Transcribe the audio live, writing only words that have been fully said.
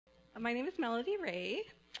My name is Melodie Ray,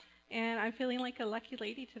 and I'm feeling like a lucky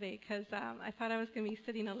lady today because I thought I was going to be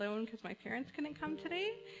sitting alone because my parents couldn't come today.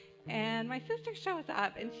 And my sister shows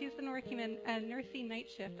up, and she's been working a nursing night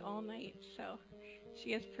shift all night, so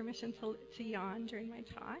she has permission to yawn during my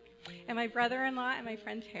talk. And my brother-in-law and my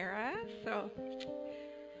friend Tara. So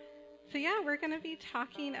yeah, we're going to be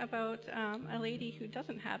talking about a lady who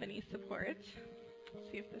doesn't have any support. Let's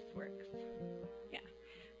see if this works. Yeah.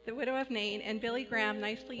 The widow of Nain, and Billy Graham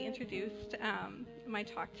nicely introduced my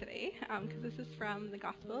talk today because this is from the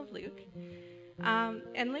Gospel of Luke.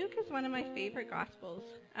 And Luke is one of my favorite Gospels.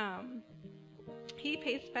 He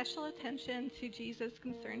pays special attention to Jesus'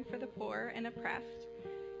 concern for the poor and oppressed,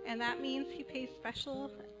 and that means he pays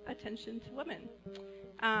special attention to women.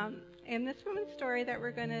 And this woman's story that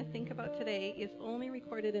we're going to think about today is only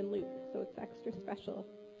recorded in Luke, so it's extra special.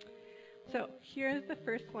 So here's the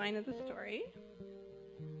first line of the story.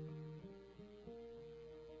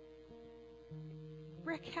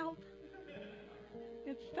 Rick, help.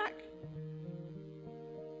 It's stuck.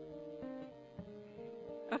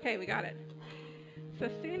 Okay, we got it. So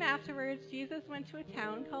soon afterwards, Jesus went to a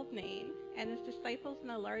town called Nain, and his disciples and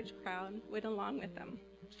a large crowd went along with them.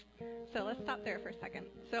 So let's stop there for a second.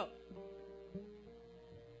 So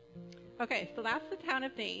that's the town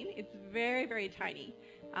of Nain. It's very, very tiny.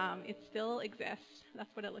 It still exists.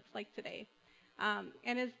 That's what it looks like today.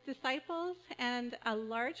 And his disciples and a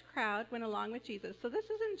large crowd went along with Jesus. So this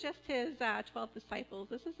isn't just his 12 disciples.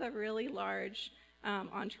 This is a really large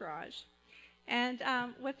entourage. And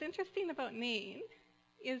what's interesting about Nain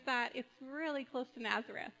is that it's really close to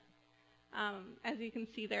Nazareth. As you can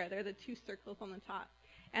see there, they're the two circles on the top.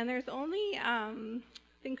 And there's only, I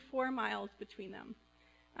think, 4 miles between them.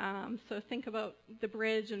 So think about the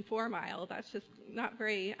bridge and 4 miles. That's just not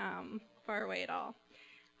very far away at all.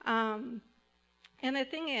 And the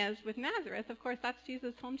thing is, with Nazareth, of course, that's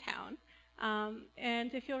Jesus' hometown.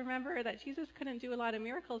 And if you'll remember that Jesus couldn't do a lot of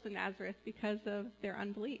miracles in Nazareth because of their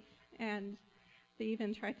unbelief. And they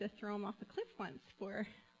even tried to throw him off a cliff once for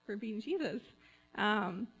being Jesus.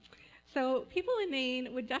 So people in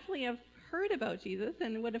Nain would definitely have heard about Jesus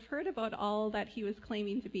and would have heard about all that he was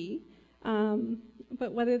claiming to be.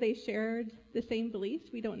 But whether they shared the same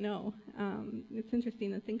beliefs, we don't know. It's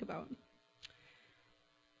interesting to think about.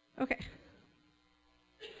 Okay.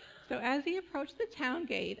 So as he approached the town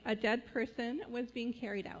gate, a dead person was being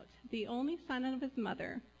carried out, the only son of his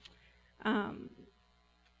mother,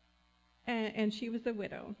 and she was a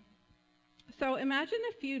widow. So imagine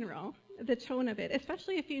a funeral, the tone of it,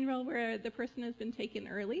 especially a funeral where the person has been taken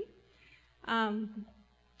early.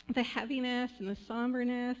 The heaviness and the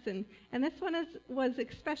somberness, and this one was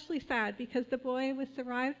especially sad because the boy was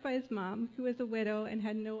survived by his mom, who was a widow and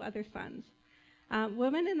had no other sons.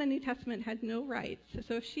 Women in the New Testament had no rights,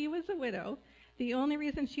 so if she was a widow, the only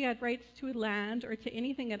reason she had rights to land or to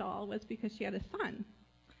anything at all was because she had a son.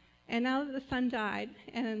 And now that the son died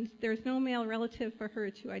and there's no male relative for her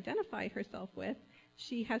to identify herself with,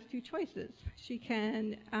 she has 2 choices. She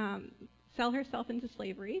can sell herself into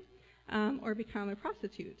slavery or become a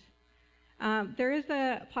prostitute. There is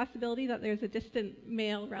a possibility that there's a distant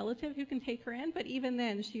male relative who can take her in, but even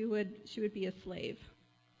then she would be a slave.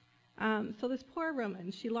 So this poor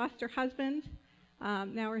woman, she lost her husband,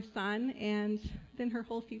 now her son, and then her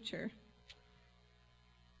whole future.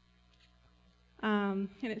 And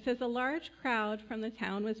it says a large crowd from the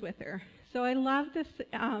town was with her. So I love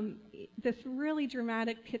this really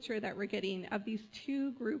dramatic picture that we're getting of these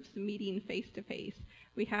 2 groups meeting face to face.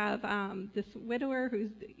 We have this widower who's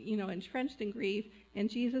entrenched in grief, and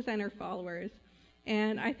Jesus and her followers.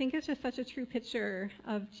 And I think it's just such a true picture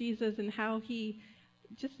of Jesus and how he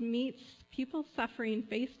just meets people suffering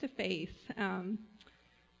face to face,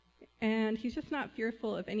 and he's just not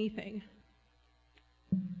fearful of anything.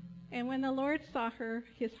 And when the Lord saw her,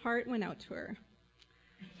 his heart went out to her.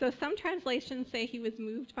 So some translations say he was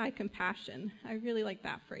moved by compassion. I really like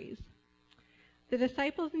that phrase. The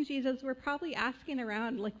disciples and Jesus were probably asking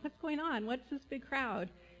around, like, what's going on? What's this big crowd?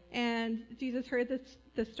 And Jesus heard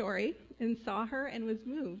the story and saw her and was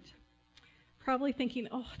moved, probably thinking,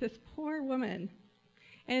 oh, this poor woman.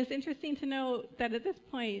 And it's interesting to note that at this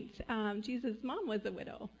point, Jesus' mom was a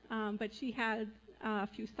widow, but she had a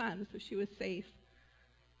few sons, so she was safe.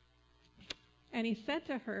 And he said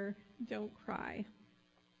to her, don't cry.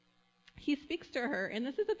 He speaks to her, and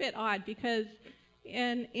this is a bit odd because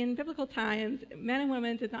in biblical times, men and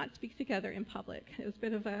women did not speak together in public. It was a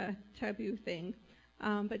bit of a taboo thing.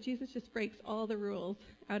 But Jesus just breaks all the rules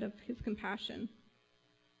out of his compassion.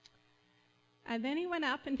 And then he went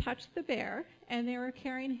up and touched the bear, and they were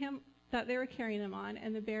carrying him on,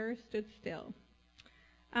 and the bear stood still.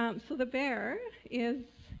 So the bear is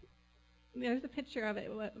there's a picture of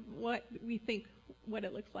it, what we think what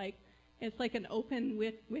it looks like. It's like an open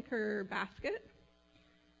wicker basket.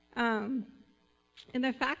 And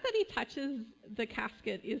the fact that he touches the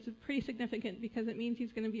casket is pretty significant because it means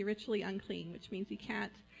he's going to be ritually unclean, which means he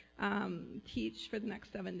can't teach for the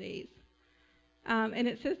next 7 days. And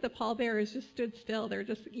it says the pallbearers just stood still.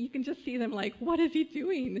 You can just see them like, what is he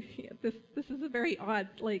doing? This is a very odd,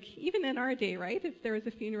 like, even in our day, right? If there was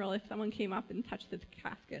a funeral, if someone came up and touched the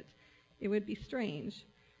casket, it would be strange.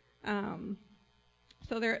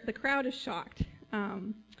 So the crowd is shocked.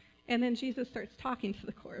 And then Jesus starts talking to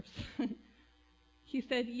the corpse. He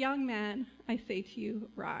said, "Young man, I say to you,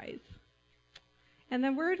 rise." And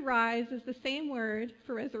the word rise is the same word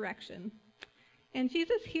for resurrection. And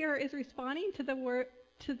Jesus here is responding to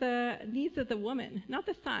the needs of the woman, not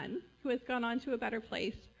the son, who has gone on to a better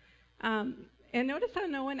place. And notice how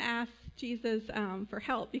no one asks Jesus for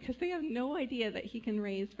help because they have no idea that he can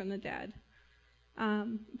raise from the dead.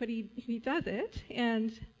 But he does it,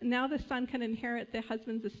 and now the son can inherit the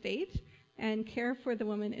husband's estate and care for the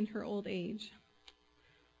woman in her old age.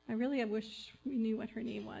 I wish we knew what her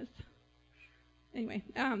name was. Anyway,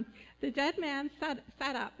 the dead man sat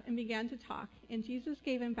up and began to talk, and Jesus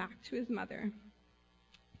gave him back to his mother.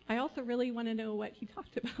 I also really want to know what he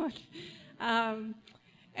talked about.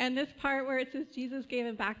 And this part where it says Jesus gave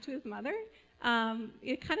him back to his mother,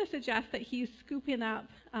 it kind of suggests that he's scooping up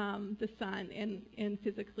the son and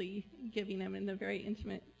physically giving him in a very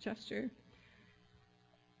intimate gesture.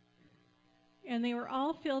 And they were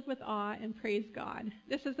all filled with awe and praised God.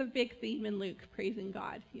 This is a big theme in Luke, praising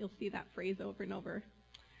God. You'll see that phrase over and over.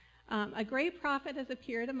 A great prophet has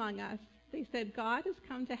appeared among us. They said, God has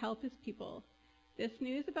come to help his people. This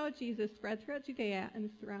news about Jesus spread throughout Judea and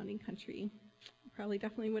the surrounding country. Probably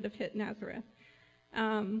definitely would have hit Nazareth.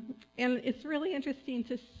 And it's really interesting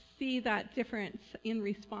to see that difference in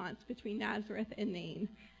response between Nazareth and Nain.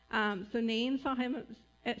 So Nain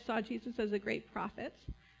saw Jesus as a great prophet.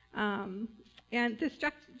 And this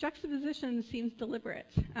juxtaposition seems deliberate.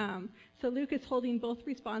 So Luke is holding both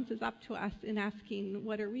responses up to us and asking,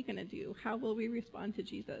 what are we going to do? How will we respond to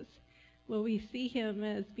Jesus? Will we see him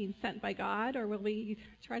as being sent by God, or will we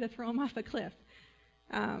try to throw him off a cliff?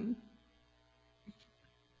 I'll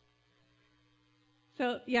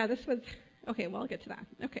get to that.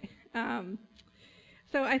 Okay.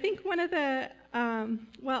 So I think one of the,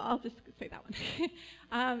 I'll just say that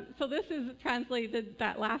one. So this is translated,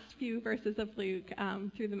 that last few verses of Luke,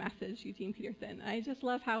 through the Message, Eugene Peterson. I just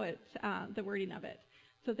love how it's, the wording of it.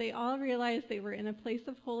 So they all realized they were in a place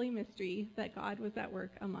of holy mystery, that God was at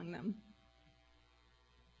work among them.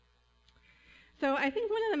 So I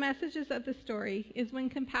think one of the messages of the story is when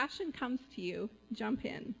compassion comes to you, jump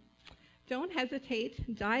in. Don't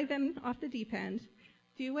hesitate, dive in off the deep end.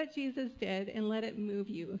 Do what Jesus did and let it move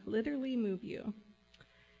you, literally move you.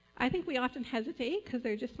 I think we often hesitate because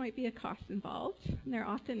there just might be a cost involved, and there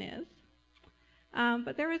often is.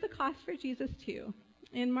 But there is a cost for Jesus too.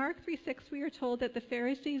 In Mark 3:6, we are told that the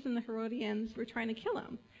Pharisees and the Herodians were trying to kill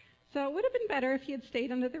him. So it would have been better if he had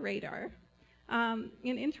stayed under the radar. And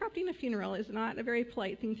interrupting a funeral is not a very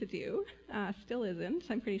polite thing to do. Still isn't,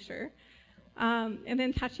 I'm pretty sure. And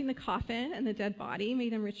then touching the coffin and the dead body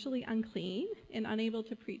made him ritually unclean and unable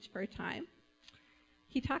to preach for a time.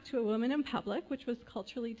 He talked to a woman in public, which was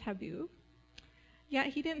culturally taboo. Yet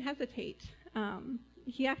he didn't hesitate.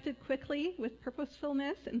 He acted quickly with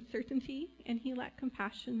purposefulness and certainty, and he let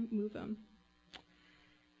compassion move him.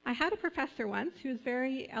 I had a professor once who was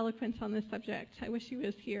very eloquent on this subject. I wish he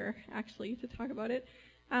was here, actually, to talk about it.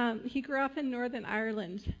 He grew up in Northern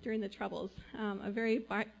Ireland during the Troubles, a very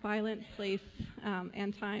violent place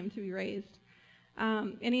and time to be raised.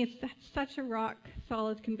 And he has such a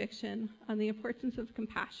rock-solid conviction on the importance of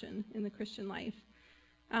compassion in the Christian life.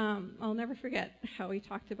 I'll never forget how he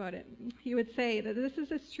talked about it. He would say that this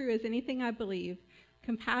is as true as anything I believe.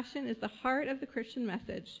 Compassion is the heart of the Christian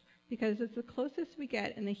message because it's the closest we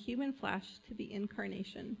get in the human flesh to the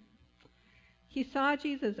incarnation. He saw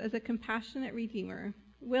Jesus as a compassionate redeemer,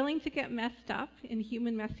 willing to get messed up in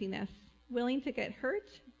human messiness, willing to get hurt,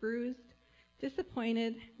 bruised,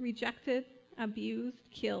 disappointed, rejected, abused,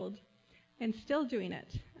 killed, and still doing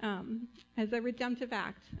it as a redemptive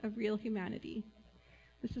act of real humanity.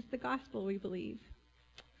 This is the gospel we believe.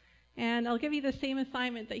 And I'll give you the same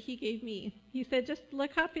assignment that he gave me. He said, just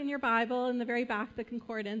look up in your Bible in the very back, the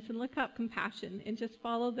concordance, and look up compassion and just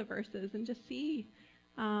follow the verses and just see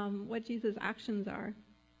what Jesus' actions are.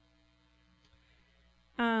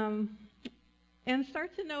 And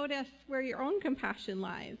start to notice where your own compassion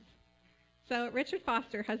lies. So Richard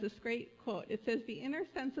Foster has this great quote. It says, "The inner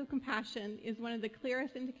sense of compassion is one of the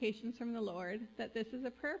clearest indications from the Lord that this is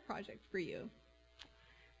a prayer project for you."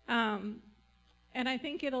 And I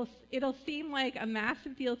think it'll seem like a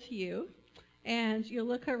massive deal to you, and you'll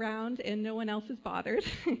look around and no one else is bothered.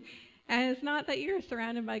 And it's not that you're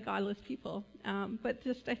surrounded by godless people, but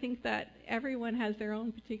just I think that everyone has their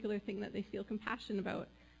own particular thing that they feel compassion about,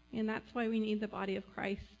 and that's why we need the body of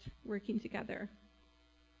Christ working together.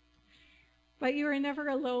 But you are never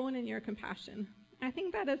alone in your compassion. I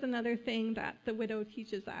think that is another thing that the widow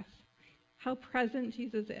teaches us, how present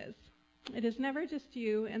Jesus is. It is never just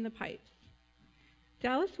you and the pipes.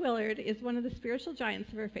 Dallas Willard is one of the spiritual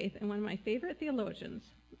giants of our faith and one of my favorite theologians.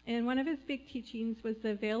 And one of his big teachings was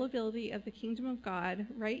the availability of the kingdom of God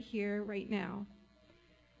right here, right now.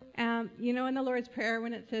 In the Lord's Prayer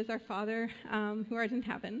when it says, "Our Father who art in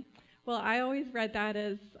heaven," well, I always read that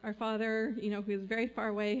as our Father, who is very far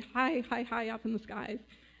away, high up in the skies.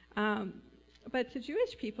 But to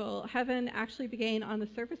Jewish people, heaven actually began on the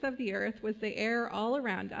surface of the earth, was the air all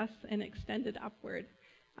around us, and extended upward.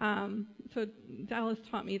 So Dallas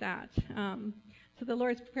taught me that. So the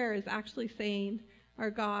Lord's Prayer is actually saying, our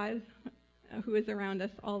God who is around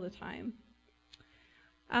us all the time.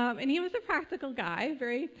 And he was a practical guy,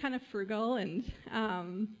 very kind of frugal, and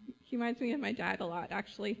he reminds me of my dad a lot,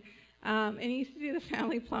 actually. And he used to do the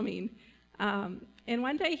family plumbing. And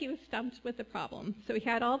one day he was stumped with a problem. So he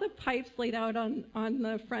had all the pipes laid out on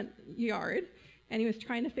the front yard, and he was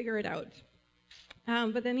trying to figure it out.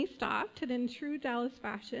 But then he stopped, and in true Dallas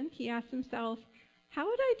fashion, he asked himself, how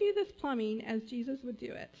would I do this plumbing as Jesus would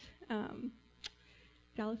do it?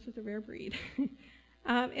 Dallas is a rare breed.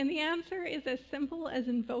 And the answer is as simple as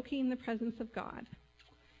invoking the presence of God.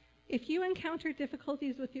 If you encounter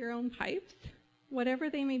difficulties with your own pipes, whatever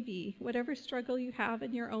they may be, whatever struggle you have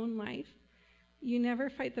in your own life, you never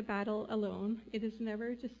fight the battle alone. It is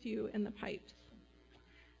never just you and the pipes.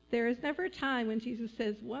 There is never a time when Jesus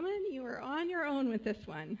says, "Woman, you are on your own with this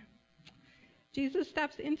one." Jesus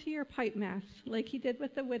steps into your pipe mess, like he did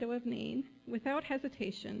with the widow of Nain, without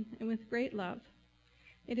hesitation and with great love.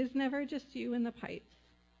 It is never just you and the pipes.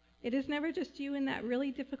 It is never just you and that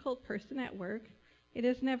really difficult person at work. It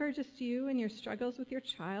is never just you and your struggles with your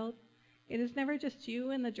child. It is never just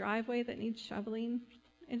you and the driveway that needs shoveling.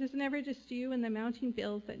 It is never just you and the mounting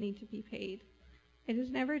bills that need to be paid. It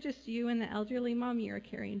is never just you and the elderly mom you are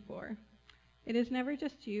caring for. It is never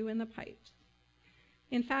just you and the pipes.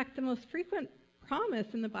 In fact, the most frequent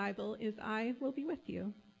promise in the Bible is, "I will be with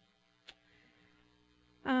you."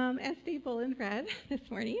 As Dave Bullen read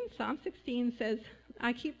this morning, Psalm 16 says,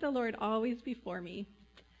 "I keep the Lord always before me."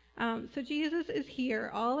 So Jesus is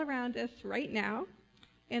here all around us right now,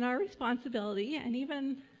 and our responsibility and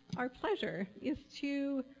even our pleasure is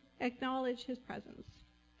to acknowledge his presence.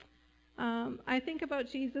 I think about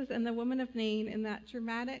Jesus and the woman of Nain in that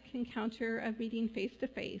dramatic encounter of meeting face to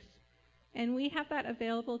face, and we have that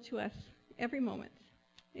available to us every moment.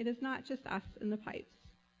 It is not just us and the pipes.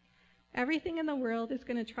 Everything in the world is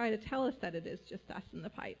going to try to tell us that it is just us and the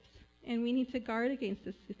pipes, and we need to guard against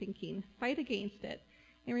this thinking, fight against it,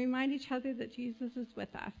 and remind each other that Jesus is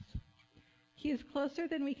with us. He is closer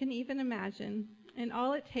than we can even imagine, and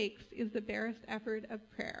all it takes is the barest effort of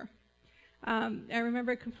prayer. I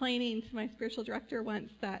remember complaining to my spiritual director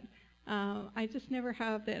once that I just never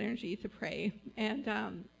have the energy to pray,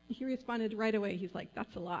 and he responded right away. He's like,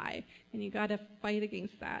 "That's a lie, and you got to fight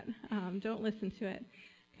against that. Don't listen to it."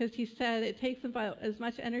 Because he said it takes about as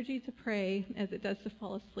much energy to pray as it does to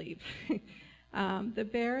fall asleep. The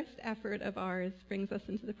barest effort of ours brings us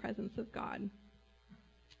into the presence of God.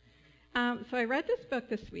 So I read this book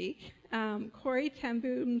this week, Corrie ten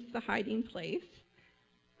Boom's The Hiding Place.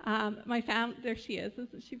 There she is.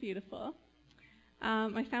 Isn't she beautiful?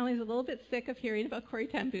 My family's a little bit sick of hearing about Corrie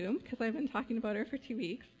ten Boom because I've been talking about her for 2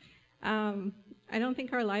 weeks. I don't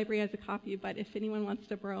think our library has a copy, but if anyone wants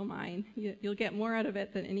to borrow mine, you'll get more out of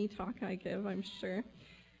it than any talk I give, I'm sure.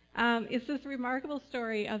 It's this remarkable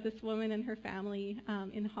story of this woman and her family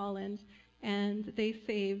in Holland, and they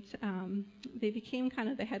became kind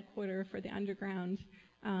of the headquarters for the underground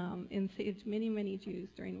and saved many, many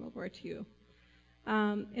Jews during World War II.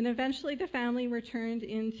 And eventually the family were turned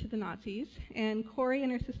into the Nazis, and Corrie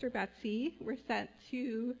and her sister Betsy were sent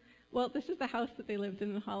to, well, this is the house that they lived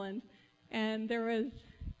in Holland, and there was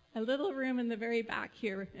a little room in the very back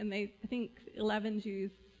here, and I think 11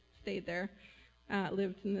 Jews stayed there,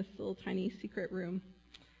 lived in this little tiny secret room.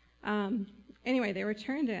 Anyway, they were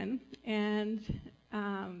turned in, and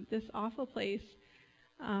this awful place,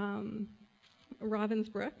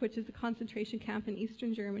 Ravensbrück, which is a concentration camp in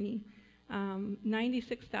eastern Germany,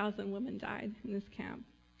 96,000 women died in this camp.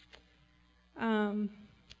 Um,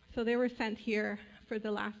 so they were sent here for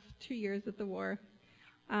the last 2 years of the war.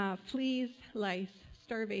 Fleas, lice,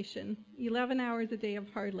 starvation, 11 hours a day of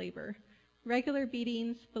hard labor, regular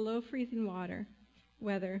beatings, below freezing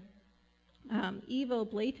weather, evil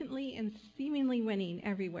blatantly and seemingly winning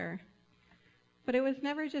everywhere. But it was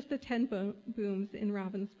never just the 10 booms in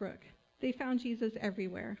Ravensbrück. They found Jesus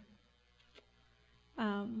everywhere.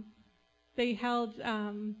 They held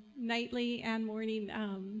nightly and morning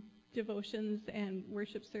devotions and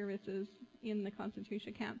worship services in the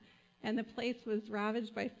concentration camp. And the place was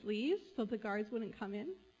ravaged by fleas, so the guards wouldn't come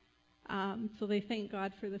in. So they thanked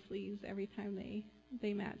God for the fleas every time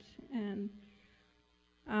they met. And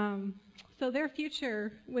so their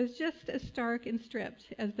future was just as stark and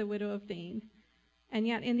stripped as the widow of Nain. And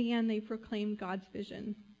yet in the end they proclaimed God's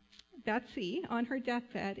vision. Betsy, on her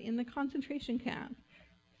deathbed in the concentration camp,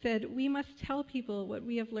 said, "We must tell people what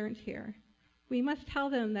we have learned here. We must tell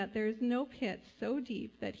them that there is no pit so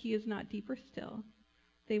deep that he is not deeper still.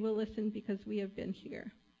 They will listen because we have been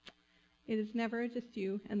here. It is never just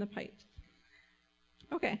you and the pipes."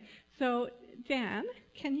 Okay, so Dan,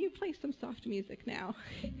 can you play some soft music now?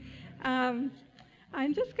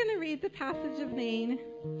 I'm just going to read the passage of Nain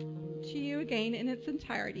to you again in its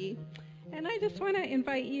entirety. And I just want to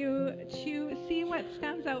invite you to see what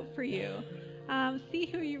stands out for you. See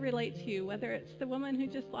who you relate to, whether it's the woman who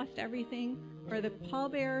just lost everything, or the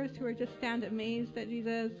pallbearers who are just stand amazed at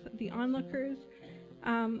Jesus, the onlookers,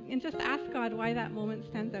 and just ask God why that moment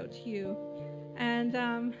stands out to you. And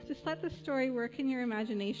just let the story work in your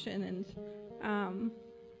imagination,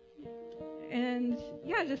 and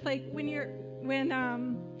yeah, just like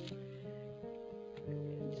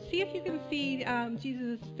see if you can see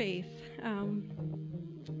Jesus' face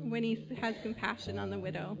when he has compassion on the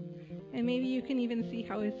widow. And maybe you can even see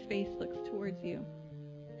how his face looks towards you.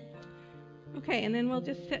 Okay, and then we'll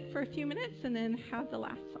just sit for a few minutes and then have the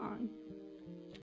last song.